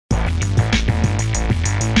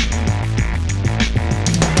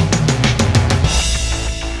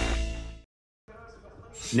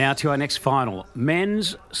Now to our next final,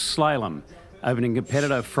 men's slalom. Opening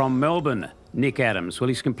competitor from Melbourne, Nick Adams. Well,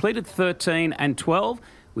 he's completed 13 and 12.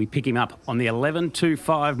 We pick him up on the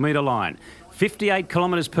 11.25 metre line. 58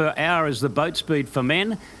 kilometres per hour is the boat speed for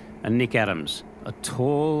men. And Nick Adams, a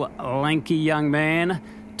tall, lanky young man,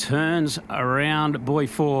 turns around buoy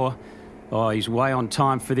 4. Oh, he's way on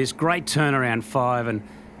time for this. Great turnaround 5 and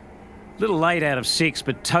a little late out of 6,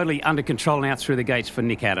 but totally under control now through the gates for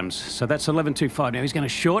Nick Adams. So that's 11.25. Now he's going to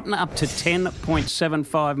shorten up to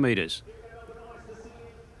 10.75 metres.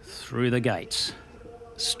 Through the gates.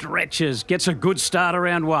 Stretches, gets a good start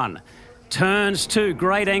around 1. Turns 2,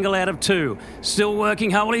 great angle out of 2. Still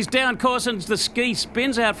working hard. Well, he's down course and the ski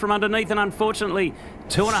spins out from underneath and unfortunately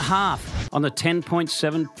 2.5 on the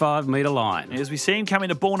 10.75 metre line. As we see him come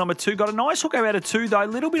into ball number 2, got a nice hook out of 2 though, a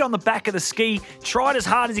little bit on the back of the ski, tried as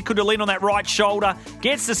hard as he could to lean on that right shoulder,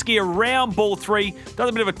 gets the ski around ball 3, does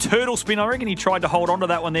a bit of a turtle spin. I reckon he tried to hold on to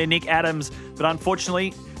that one there, Nick Adams, but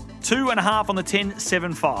unfortunately 2.5 on the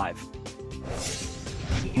 10.75.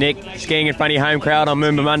 Nick, skiing in front of your home crowd on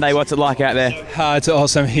Moomba Monday, what's it like out there? It's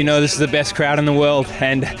awesome. You know, this is the best crowd in the world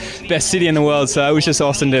and best city in the world, so it was just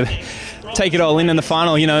awesome to take it all in the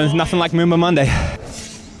final. You know, nothing like Moomba Monday.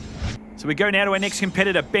 So we go now to our next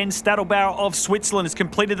competitor, Ben Stadelbauer of Switzerland. Has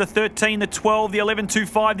completed the 13, the 12, the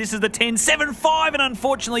 11.25. This is the 10.75 and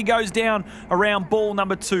unfortunately goes down around ball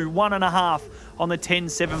number 2, 1.5 on the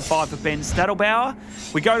 10.75 for Ben Stadelbauer.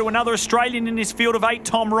 We go to another Australian in this field of 8.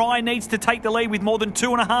 Tom Ryan needs to take the lead with more than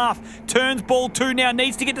 2.5. Turns ball 2 now,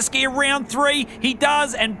 needs to get the ski around 3. He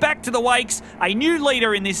does, and back to the wakes. A new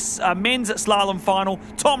leader in this men's slalom final,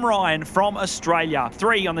 Tom Ryan from Australia.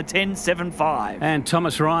 3 on the 10.75. And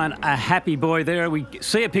Thomas Ryan, a happy boy there. We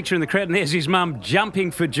see a picture in the crowd and there's his mum jumping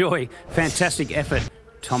for joy. Fantastic effort,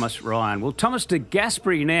 Thomas Ryan. Well, Thomas de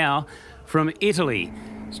Gasperi now from Italy.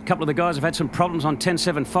 A couple of the guys have had some problems on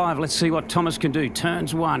 10.75. Let's see what Thomas can do.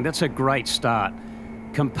 Turns 1. That's a great start.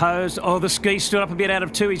 Composed. Oh, the ski stood up a bit out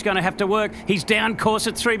of 2. He's going to have to work. He's down course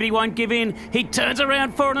at 3, but he won't give in. He turns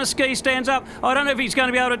around 4 and the ski stands up. I don't know if he's going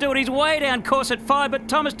to be able to do it. He's way down course at 5, but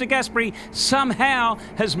Thomas de Gasperi somehow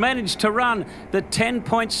has managed to run the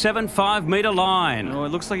 10.75 metre line. Oh, it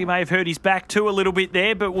looks like he may have hurt his back too a little bit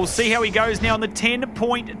there, but we'll see how he goes now on the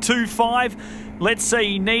 10.25. Let's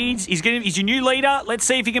see, he's your new leader. Let's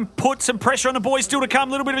see if he can put some pressure on the boys still to come.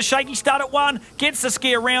 A little bit of a shaky start at 1. Gets the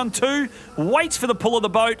ski around 2. Waits for the pull of the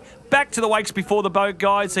boat. Back to the wakes before the boat,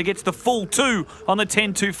 guys. So gets the full 2 on the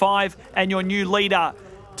 10.25. And your new leader,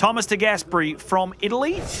 Thomas de Gasperi from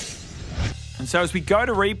Italy. And so as we go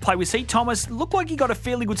to replay, we see Thomas look like he got a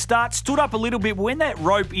fairly good start. Stood up a little bit when that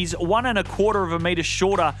rope is 1.25 of a metre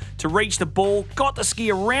shorter to reach the ball. Got the ski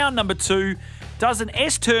around number 2. Does an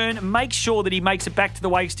S-turn, makes sure that he makes it back to the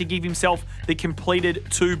wakes to give himself the completed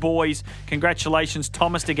 2 buoys. Congratulations,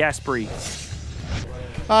 Thomas de Gasperi.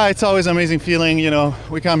 It's always an amazing feeling. You know,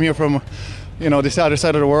 we come here from, this other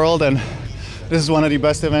side of the world, and this is one of the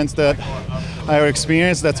best events that I ever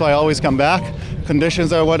experienced. That's why I always come back.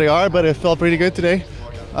 Conditions are what they are, but it felt pretty good today.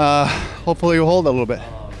 Hopefully we'll hold a little bit.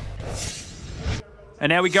 And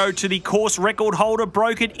now we go to the course record holder,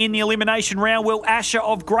 broke it in the elimination round. Will Asher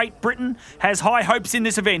of Great Britain has high hopes in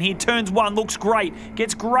this event. He turns 1, looks great,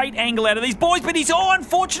 gets great angle out of these boys, but he's,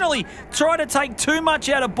 unfortunately, tried to take too much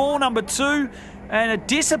out of ball number 2. And a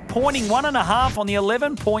disappointing 1.5 on the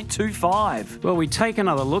 11.25. Well, we take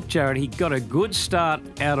another look, Jared. He got a good start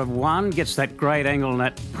out of 1, gets that great angle and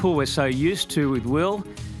that pull we're so used to with Will.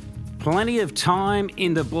 Plenty of time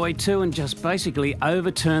in the buoy 2 and just basically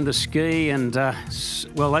overturned the ski and,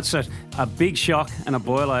 well, that's a big shock and a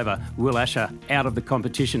boil over. Will Asher out of the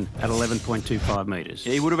competition at 11.25 metres.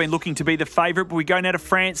 Yeah, he would have been looking to be the favourite, but we go now to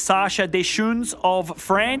France. Sacha Deschutes of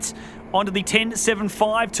France onto the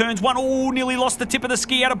 10.75, turns 1. Oh, nearly lost the tip of the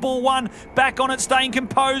ski out of ball 1. Back on it, staying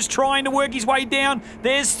composed, trying to work his way down.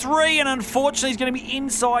 There's 3, and unfortunately he's going to be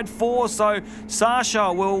inside 4, so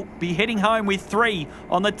Sacha will be heading home with 3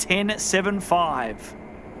 on the 10.75.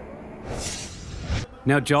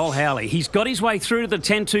 Now Joel Howley, he's got his way through to the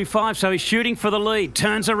 10.25, so he's shooting for the lead.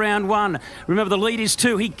 Turns around 1. Remember, the lead is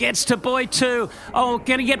 2. He gets to buoy 2. Oh,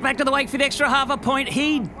 can he get back to the wake for the extra half a point?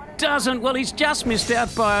 He doesn't. Well, he's just missed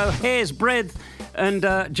out by a hair's breadth. And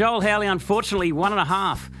Joel Howley, unfortunately,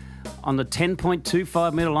 1.5 on the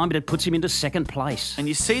 10.25 metre line, but it puts him into 2nd place. And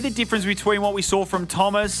you see the difference between what we saw from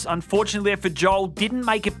Thomas. Unfortunately there for Joel, didn't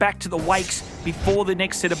make it back to the wakes before the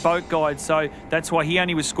next set of boat guides, so that's why he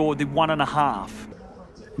only was scored the 1.5.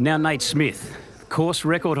 Now Nate Smith, course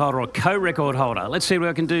record holder or co-record holder. Let's see what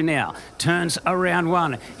I can do now. Turns around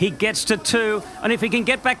 1. He gets to 2. And if he can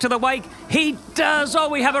get back to the wake, he does. Oh,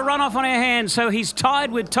 we have a runoff on our hands. So he's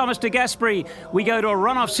tied with Thomas de Gasperi. We go to a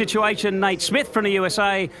runoff situation. Nate Smith from the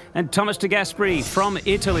USA and Thomas de Gasperi from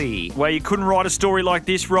Italy. Well, you couldn't write a story like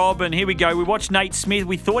this, Rob. And here we go. We watched Nate Smith.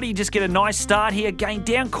 We thought he'd just get a nice start here. Going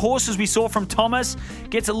down course, as we saw from Thomas.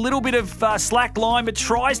 Gets a little bit of slack line, but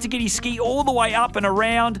tries to get his ski all the way up and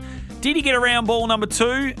around. Did he get around ball number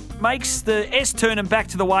 2? Makes the S-turn and back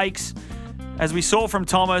to the wakes, as we saw from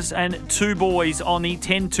Thomas, and 2 boys on the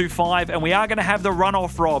 10-5. And we are going to have the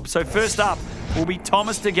runoff, Rob. So first up will be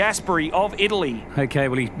Thomas de Gasperi of Italy. Okay,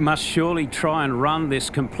 well, he must surely try and run this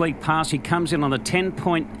complete pass. He comes in on the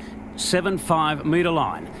 10.75 metre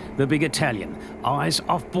line. The big Italian. Eyes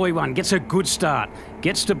off boy 1. Gets a good start.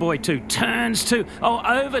 Gets to boy 2. Turns 2. Oh,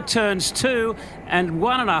 overturns 2. And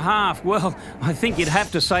 1.5. Well, I think you'd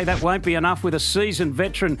have to say that won't be enough with a seasoned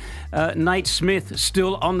veteran, Nate Smith,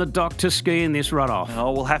 still on the dock to ski in this runoff.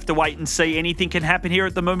 Oh, we'll have to wait and see. Anything can happen here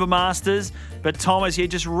at the Moomba Masters. But Thomas here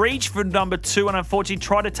just reached for number 2 and unfortunately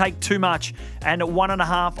tried to take too much. And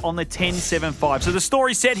 1.5 on the 10.75. So the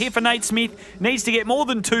story set here for Nate Smith. Needs to get more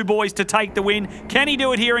than 2 boys to take the win. Can he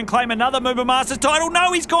do it here and claim another Moomba Masters title?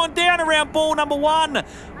 No, he's gone down around ball number 1.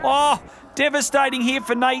 Oh, devastating here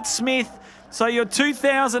for Nate Smith. So your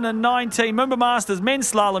 2019 Moomba Masters men's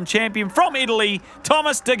slalom champion from Italy,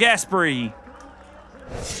 Thomas de Gasperi.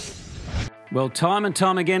 Well, time and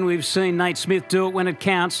time again, we've seen Nate Smith do it when it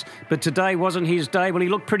counts, but today wasn't his day. Well, he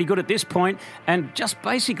looked pretty good at this point and just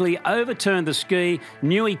basically overturned the ski,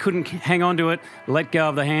 knew he couldn't hang on to it, let go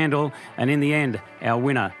of the handle, and in the end, our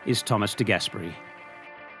winner is Thomas de Gasperi.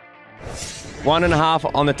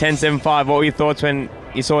 1.5 on the 10.75. What were your thoughts when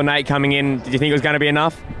you saw Nate coming in? Did you think it was going to be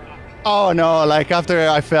enough? Oh no, like after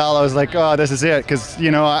I fell, I was like, oh, this is it. Because,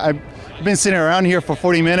 you know, I've been sitting around here for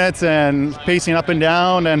 40 minutes and pacing up and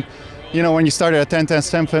down. And, you know, when you start at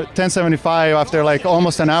 10.75 after like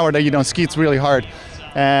almost an hour that you don't ski, it's really hard.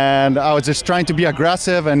 And I was just trying to be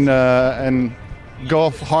aggressive and go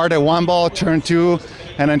hard at 1 ball, turn 2,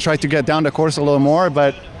 and then try to get down the course a little more.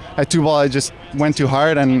 But at 2 ball, I just went too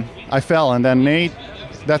hard and I fell. And then Nate,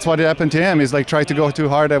 that's what happened to him. He's like tried to go too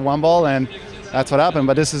hard at 1 ball, and that's what happened.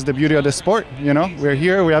 But this is the beauty of the sport, you know. We're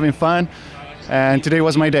here, we're having fun, and today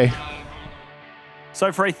was my day.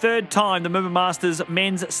 So for a 3rd time, the Moomba Masters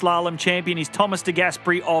men's slalom champion is Thomas de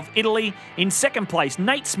Gasperi of Italy. In 2nd place,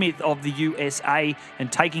 Nate Smith of the USA, and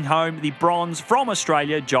taking home the bronze from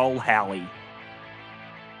Australia, Joel Howley.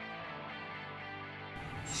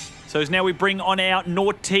 So as now we bring on our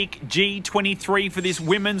Nautique G23 for this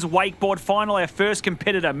women's wakeboard final. Our first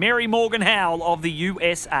competitor, Mary Morgan Howell of the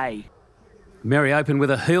USA. Mary opened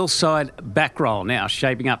with a heel side back roll. Now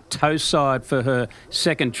shaping up toe side for her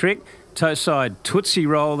 2nd trick. Toe side tootsie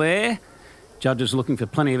roll there. Judges looking for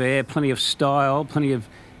plenty of air, plenty of style, plenty of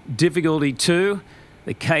difficulty too.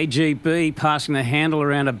 The KGB passing the handle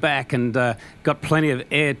around her back and got plenty of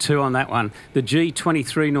air too on that one. The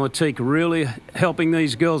G23 Nautique really helping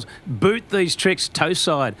these girls boot these tricks toe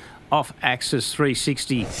side off axis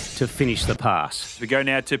 360 to finish the pass. We go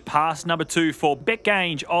now to pass number 2 for Beck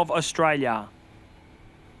Gange of Australia.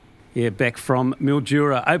 Yeah, Beck from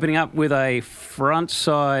Mildura opening up with a front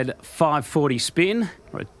side 540 spin.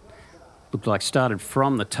 Looked like started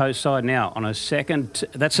from the toe side now on her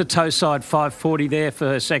 2nd. That's a toe side 540 there for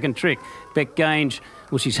her 2nd trick. Beck Gange,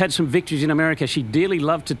 well, she's had some victories in America. She'd dearly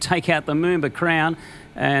love to take out the Moomba crown,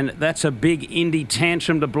 and that's a big Indy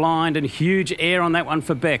tantrum to blind and huge air on that one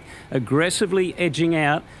for Beck. Aggressively edging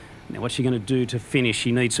out. Now what's she going to do to finish?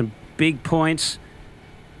 She needs some big points.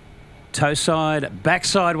 Toe side,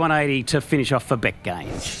 backside 180 to finish off for Beck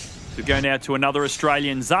Gange. We go now to another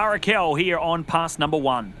Australian, Zara Kell, here on pass number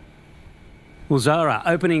 1. Well, Zara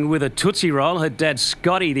opening with a tootsie roll. Her dad,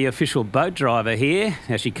 Scotty, the official boat driver here.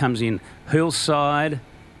 Now she comes in heel side,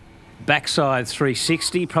 backside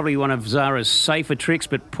 360. Probably one of Zara's safer tricks,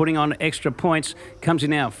 but putting on extra points. Comes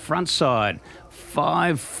in now front side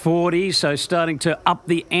 540. So starting to up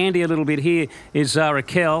the ante a little bit here is Zara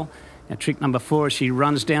Kell. Now trick number 4 as she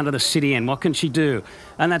runs down to the city end. What can she do?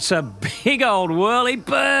 And that's a big old whirly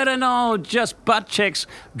bird, and oh, just butt checks,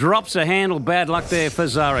 drops a handle. Bad luck there for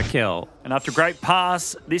Zara Kell. And after a great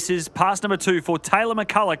pass, this is pass number 2 for Taylor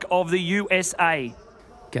McCulloch of the USA.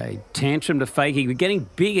 Okay, tantrum to fakie. We're getting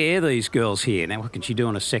big air, these girls here. Now what can she do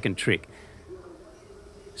on a 2nd trick?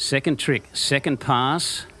 2nd trick, 2nd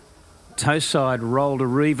pass, toe side roll to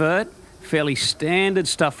revert. Fairly standard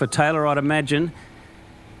stuff for Taylor, I'd imagine.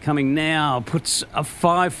 Coming now, puts a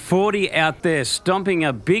 540 out there, stomping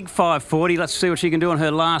a big 540. Let's see what she can do on her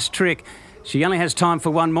last trick. She only has time for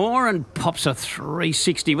one more and pops a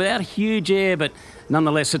 360 without a huge air, but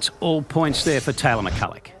nonetheless, it's all points there for Taylor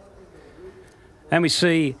McCulloch. And we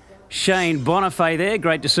see Shane Bonifay there.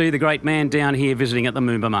 Great to see the great man down here visiting at the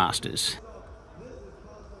Moomba Masters.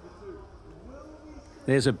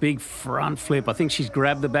 There's a big front flip. I think she's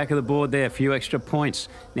grabbed the back of the board there. A few extra points.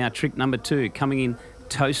 Now trick number 2 coming in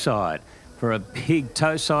toe side for a big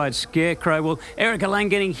toe side scarecrow. Well, Erica Lang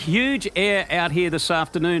getting huge air out here this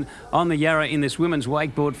afternoon on the Yarra in this women's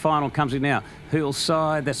wakeboard final. Comes in now. Heel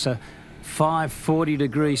side. That's a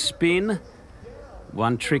 540-degree spin.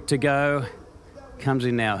 One trick to go. Comes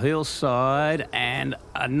in now, heel side, and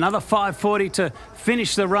another 540 to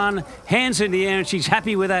finish the run. Hands in the air, and she's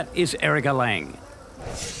happy with that, is Erica Lang.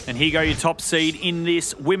 And here go your top seed in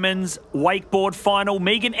this women's wakeboard final,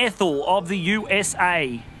 Megan Ethel of the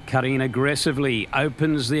USA. Cutting in aggressively,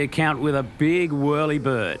 opens the account with a big whirly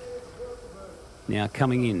bird. Now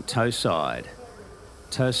coming in, toe side.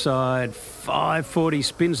 Toe side, 540,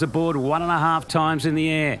 spins the board 1.5 times in the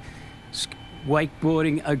air.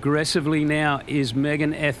 Wakeboarding aggressively now is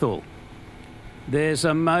Megan Ethel. There's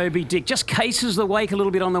a Moby Dick. Just cases the wake a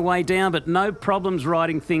little bit on the way down, but no problems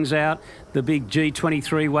riding things out. The big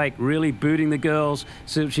G23 wake really booting the girls.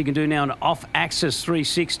 See what she can do now. An off-axis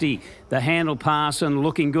 360. The handle pass and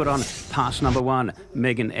looking good on pass number 1.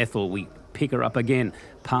 Megan Ethel. We pick her up again.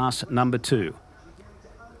 Pass number 2.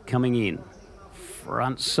 Coming in.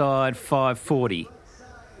 Front side 540.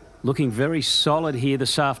 Looking very solid here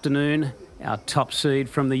this afternoon. Our top seed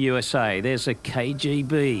from the USA. There's a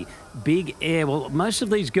KGB. Big air. Well, most of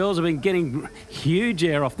these girls have been getting huge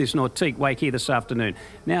air off this Nautique wake here this afternoon.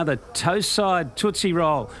 Now the toe side Tootsie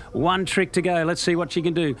Roll. One trick to go. Let's see what she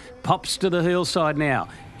can do. Pops to the heel side now.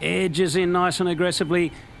 Edges in nice and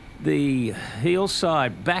aggressively. The heel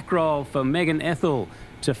side back roll for Megan Ethel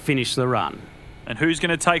to finish the run. And who's going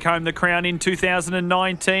to take home the crown in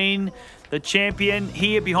 2019? The champion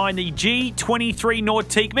here behind the G23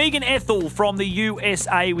 Nautique, Megan Ethel from the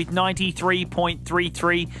USA with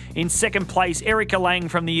 93.33. In second place, Erica Lang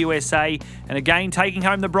from the USA. And again, taking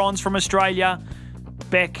home the bronze from Australia,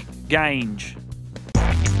 Beck Gange.